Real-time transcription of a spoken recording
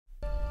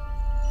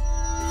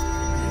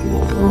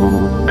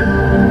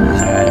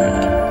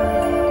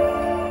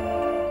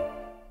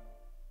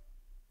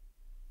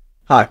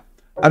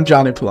I'm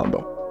Johnny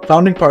Palumbo,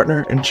 founding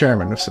partner and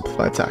chairman of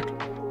Simplify Tech.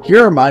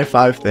 Here are my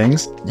 5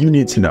 things you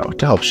need to know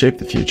to help shape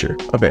the future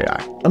of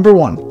AI. Number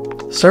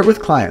 1, start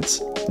with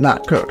clients,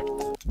 not code.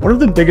 One of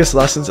the biggest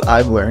lessons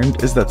I've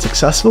learned is that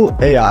successful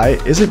AI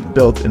isn't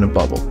built in a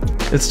bubble.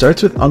 It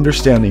starts with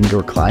understanding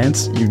your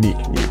client's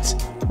unique needs,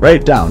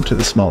 right down to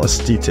the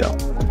smallest detail.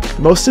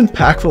 The most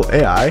impactful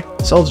AI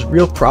solves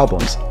real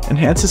problems,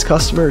 enhances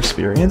customer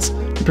experience,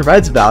 and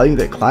provides value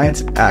that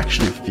clients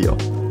actually feel.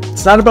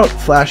 It's not about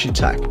flashy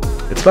tech.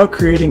 It's about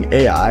creating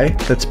AI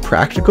that's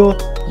practical,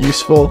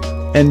 useful,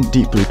 and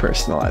deeply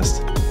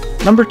personalized.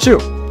 Number 2,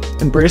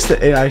 embrace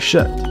the AI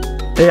shift.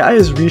 AI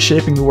is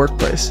reshaping the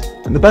workplace,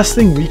 and the best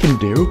thing we can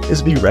do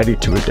is be ready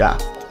to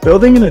adapt.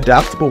 Building an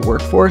adaptable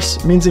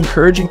workforce means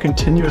encouraging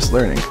continuous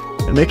learning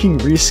and making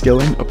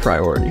reskilling a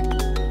priority.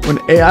 When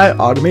AI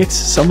automates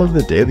some of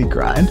the daily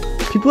grind,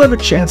 people have a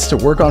chance to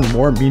work on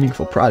more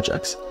meaningful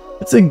projects.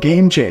 It's a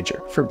game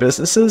changer for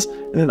businesses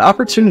and an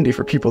opportunity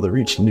for people to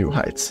reach new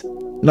heights.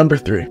 Number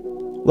 3,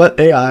 let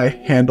AI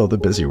handle the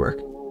busy work.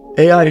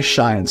 AI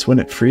shines when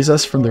it frees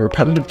us from the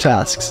repetitive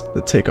tasks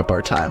that take up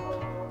our time.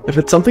 If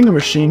it's something a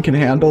machine can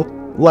handle,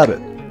 let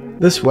it.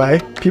 This way,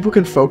 people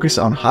can focus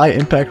on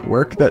high-impact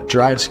work that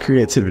drives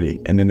creativity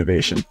and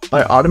innovation.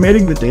 By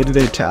automating the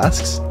day-to-day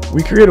tasks,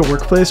 we create a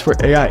workplace where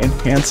AI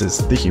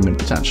enhances the human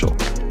potential,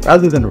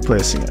 rather than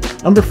replacing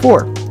it. Number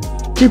 4,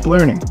 keep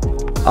learning,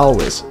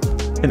 always.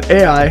 In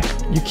AI,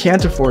 you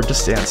can't afford to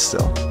stand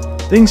still.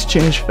 Things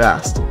change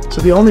fast,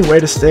 so the only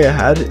way to stay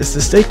ahead is to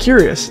stay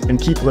curious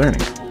and keep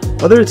learning.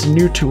 Whether it's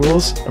new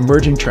tools,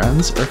 emerging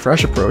trends, or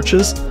fresh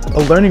approaches, a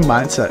learning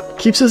mindset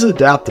keeps us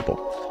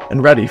adaptable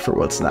and ready for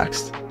what's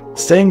next.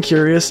 Staying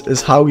curious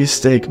is how we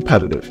stay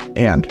competitive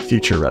and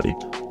future-ready.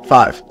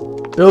 5,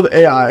 build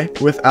AI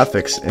with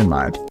ethics in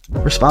mind.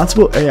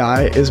 Responsible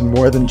AI is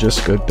more than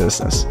just good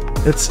business.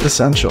 It's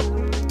essential.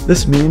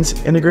 This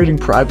means integrating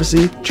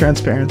privacy,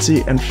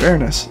 transparency, and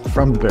fairness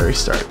from the very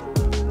start.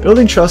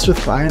 Building trust with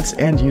clients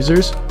and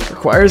users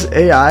requires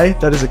AI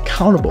that is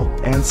accountable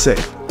and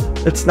safe.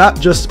 It's not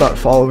just about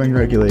following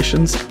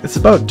regulations, it's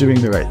about doing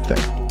the right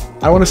thing.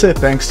 I want to say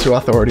thanks to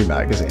Authority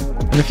Magazine,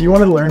 and if you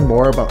want to learn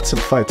more about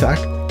Simplify Tech,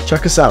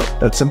 check us out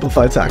at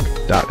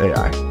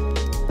simplifytech.ai.